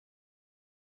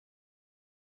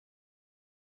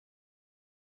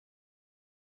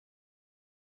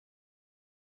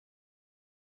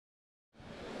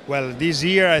Well, this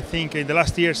year, I think in the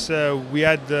last years, we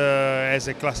had, as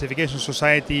a classification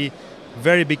society,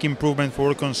 very big improvement for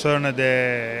all concerned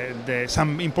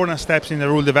some important steps in the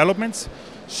rule developments.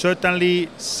 Certainly,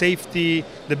 safety,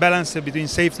 the balance between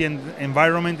safety and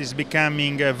environment is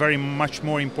becoming very much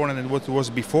more important than what it was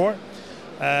before.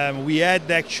 We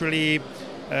had actually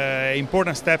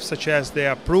important steps such as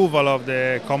the approval of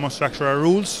the common structural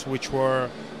rules, which were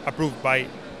approved by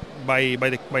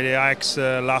the AX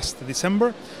last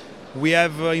December. We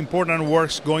have important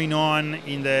works going on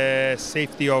in the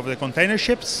safety of the container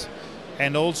ships,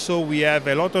 and also we have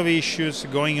a lot of issues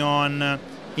going on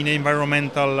in the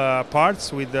environmental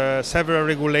parts with several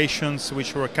regulations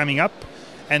which were coming up,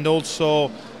 and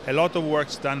also a lot of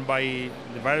works done by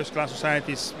the various class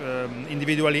societies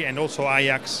individually and also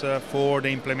Ajax for the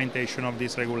implementation of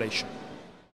this regulation.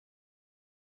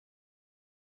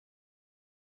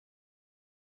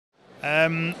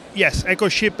 Yes,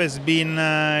 EcoShip has been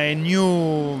a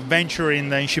new venture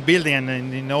in shipbuilding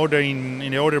and in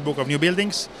the order book of new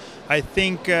buildings. I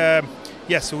think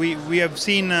yes, we have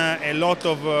seen a lot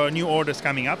of new orders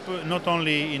coming up, not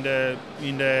only in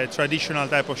the traditional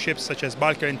type of ships such as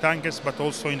bulker and tankers, but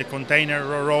also in the container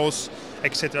rows,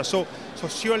 etc. So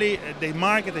surely the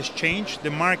market has changed.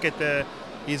 The market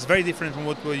is very different from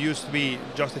what it used to be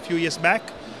just a few years back.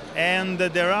 And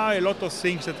there are a lot of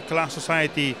things that class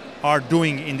society are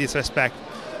doing in this respect.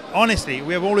 Honestly,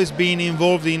 we have always been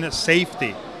involved in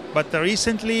safety, but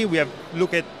recently we have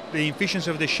looked at the efficiency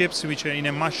of the ships, which are in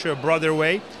a much broader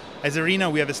way. As a RINA,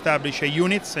 we have established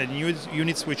units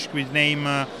which we name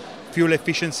fuel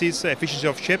efficiencies, efficiency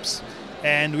of ships,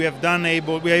 and we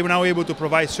are now able to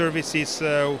provide services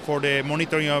for the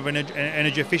monitoring of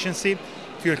energy efficiency,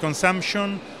 fuel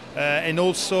consumption. And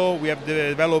also we have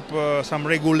developed some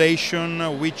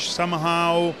regulation which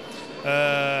somehow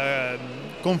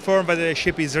confirm whether the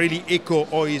ship is really eco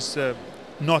or is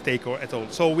not eco at all.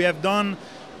 So we have done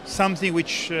something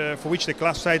for which the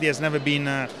class society has never been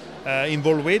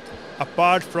involved with,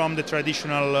 apart from the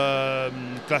traditional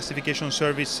classification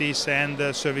services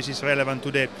and services relevant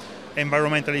to the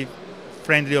environmentally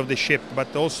friendly of the ship,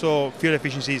 but also fuel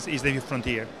efficiency is the new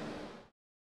frontier.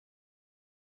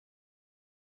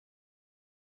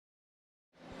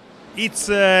 It's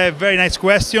a very nice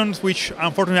question, which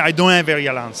unfortunately I don't have a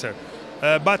real answer.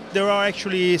 But there are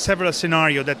actually several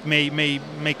scenarios that may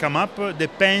come up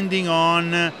depending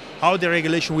on how the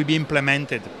regulation will be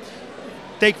implemented.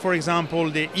 Take, for example,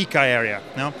 the ICA area.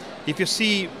 Now, if you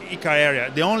see ICA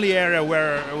area, the only area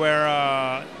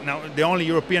the only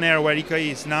European area where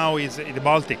ICA is now is in the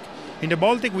Baltic. In the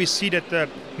Baltic, we see that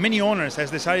many owners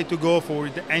has decided to go for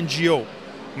the NGO,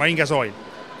 marine gas oil.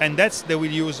 And they will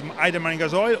use either marine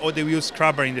gas oil or they will use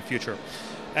scrubber in the future.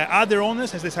 Other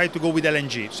owners has decided to go with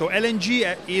LNG. So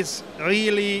LNG is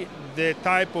really the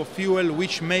type of fuel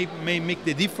which may make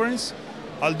the difference,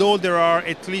 although there are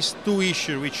at least two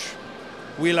issues which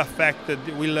will affect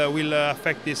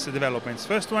these developments.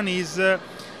 First one is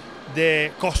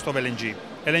the cost of LNG.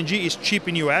 LNG is cheap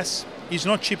in US, it's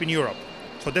not cheap in Europe.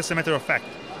 So that's a matter of fact.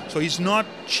 So it's not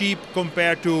cheap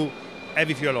compared to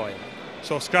heavy fuel oil.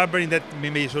 So scrubbering that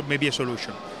may be a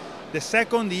solution. The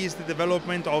second is the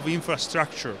development of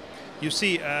infrastructure. You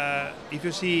see, if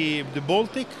you see the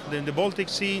Baltic, then the Baltic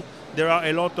Sea, there are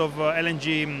a lot of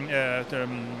LNG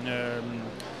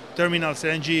terminals,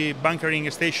 LNG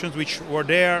bunkering stations, which were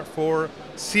there for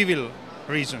civil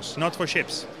reasons, not for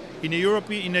ships. In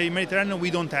the Mediterranean,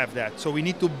 we don't have that. So we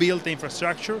need to build the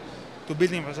infrastructure. To build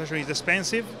the infrastructure is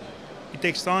expensive. It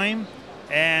takes time.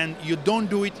 And you don't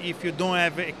do it if you don't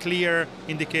have a clear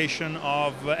indication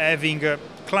of having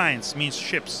clients, means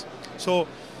ships. So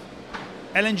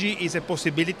LNG is a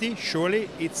possibility, surely.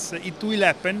 It will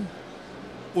happen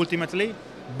ultimately,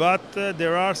 but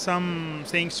there are some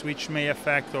things which may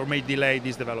affect or may delay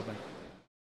this development.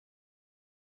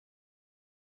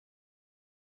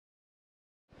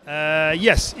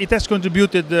 Yes, it has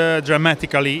contributed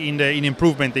dramatically in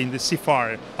improvement in the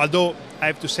seafarer. Although I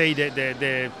have to say that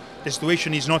the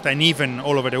situation is not uneven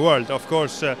all over the world. Of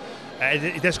course,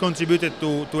 it has contributed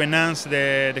to enhance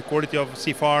the quality of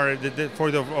seafarers, the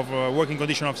quality of working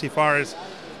condition of seafarers,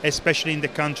 especially in the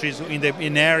countries,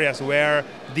 in areas where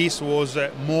this was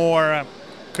more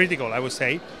critical, I would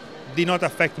say. Did not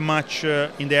affect much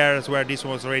in the areas where this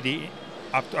was already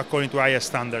up to, according to higher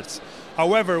standards.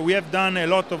 However, we have done a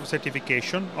lot of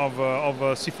certification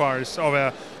of seafarers,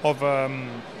 of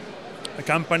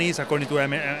companies according to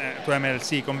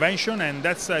MLC convention, and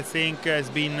that's, I think, has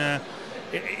been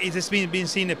it has been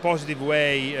seen a positive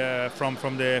way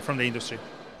from the industry.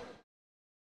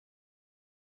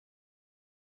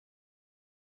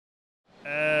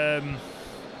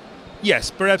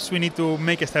 Yes, perhaps we need to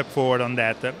make a step forward on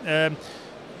that.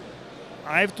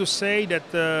 I have to say that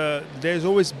there's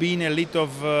always been a little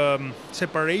of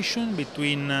separation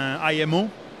between IMO,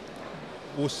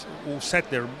 who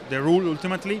set the rule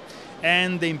ultimately,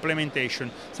 and the implementation.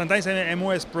 Sometimes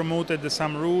IMO has promoted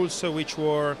some rules which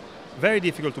were very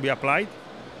difficult to be applied.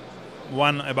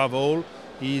 One above all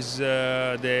is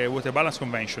the Water Balance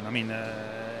Convention. I mean,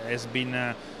 has been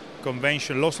a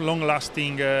convention,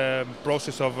 long-lasting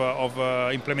process of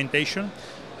implementation.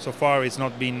 So far, it's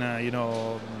not been,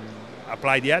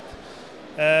 applied yet.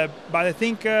 But I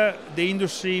think the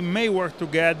industry may work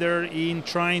together in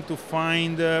trying to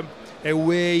find a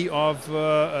way of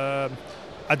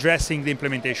addressing the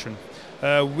implementation.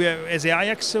 As a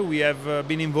Ajax, we have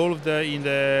been involved in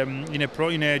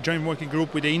a joint working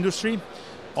group with the industry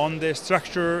on the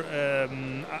structure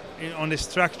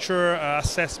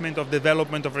assessment of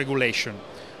development of regulation.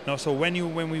 So when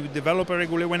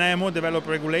IMO develop a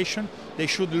regulation, they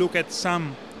should look at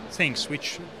some things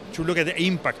which should look at the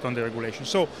impact on the regulation.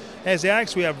 So as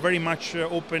Ajax, we are very much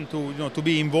open to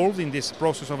be involved in this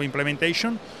process of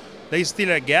implementation. There is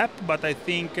still a gap, but I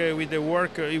think with the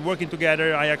working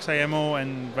together, Ajax, IMO,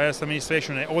 and various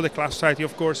administration, and all the class society,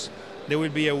 of course, there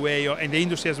will be a way, and the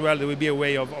industry as well, there will be a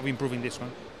way of improving this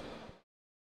one.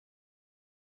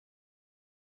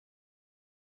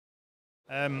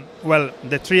 Well,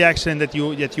 the three accidents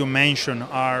that you mentioned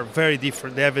are very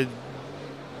different. They have a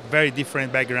very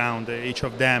different background, each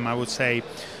of them, I would say.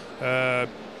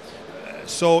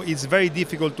 So it's very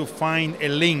difficult to find a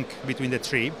link between the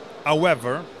three.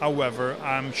 However,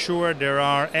 I'm sure there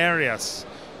are areas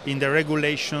in the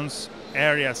regulations,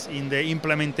 areas in the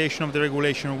implementation of the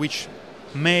regulation which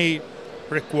may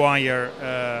require,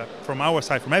 from our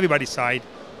side, from everybody's side,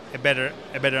 a better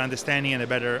understanding and a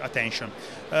better attention.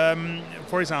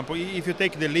 For example, if you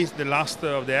take the last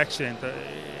of the accident,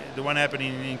 the one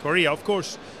happening in Korea, of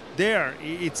course, there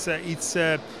it's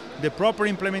the proper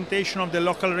implementation of the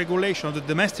local regulation, of the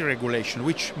domestic regulation,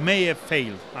 which may have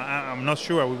failed. I'm not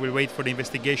sure. We will wait for the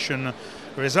investigation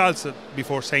results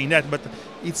before saying that. But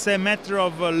it's a matter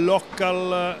of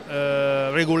local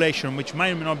regulation, which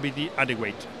might not be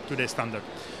adequate to the standard.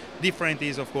 Different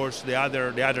is, of course, the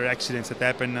other accidents that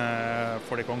happen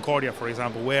for the Concordia, for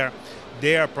example, where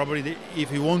there probably,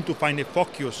 if you want to find a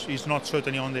focus, is not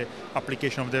certainly on the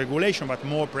application of the regulation, but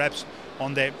more perhaps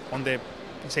on the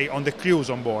crews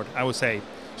on board, I would say.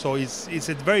 So it's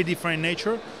a very different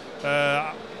nature.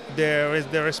 There is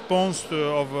the response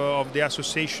of the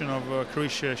Association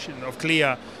of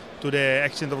CLIA to the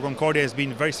accident of Concordia has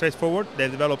been very straightforward. They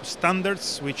developed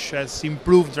standards which has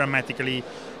improved dramatically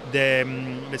the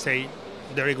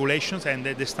the regulations and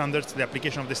the standards, the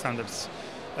application of the standards.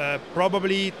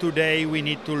 Probably today we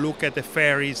need to look at the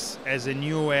ferries as a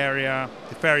new area,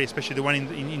 the ferry, especially the one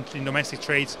in domestic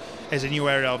trades, as a new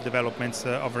area of developments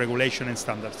of regulation and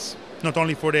standards. Not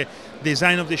only for the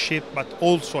design of the ship, but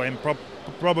also and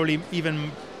probably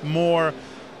even more,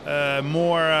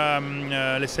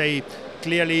 let's say,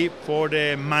 clearly for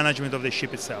the management of the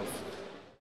ship itself.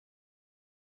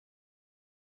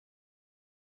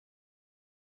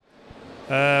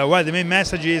 Well, the main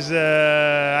message is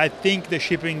I think the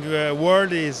shipping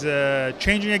world is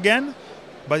changing again,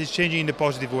 but it's changing in a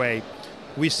positive way.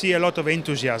 We see a lot of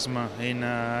enthusiasm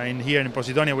in here in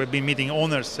Posidonia. We've been meeting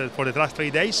owners for the last 3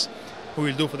 days. We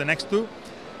will do for the next 2.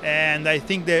 And I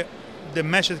think the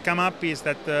message that come up is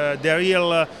that there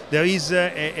is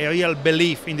a real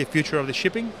belief in the future of the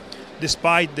shipping,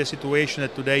 despite the situation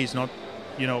that today is not,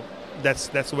 that's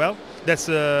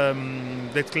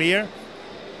clear.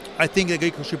 I think the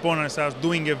Greek ship owners are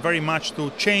doing very much to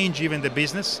change even the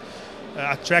business,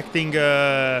 attracting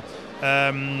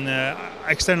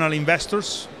external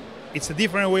investors. It's a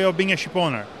different way of being a ship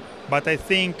owner, but I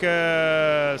think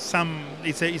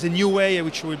it's a new way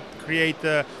which would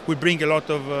bring a lot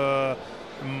of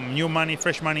new money,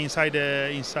 fresh money inside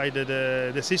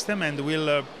the system, and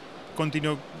will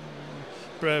contribute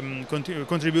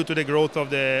to the growth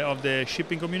of the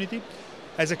shipping community.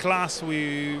 As a class,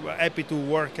 we are happy to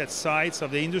work at sites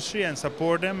of the industry and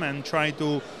support them and try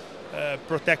to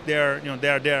protect their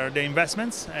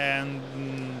investments, and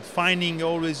finding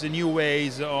always new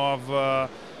ways of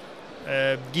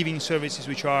giving services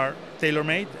which are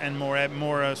tailor-made and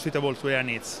more suitable to their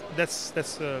needs. That's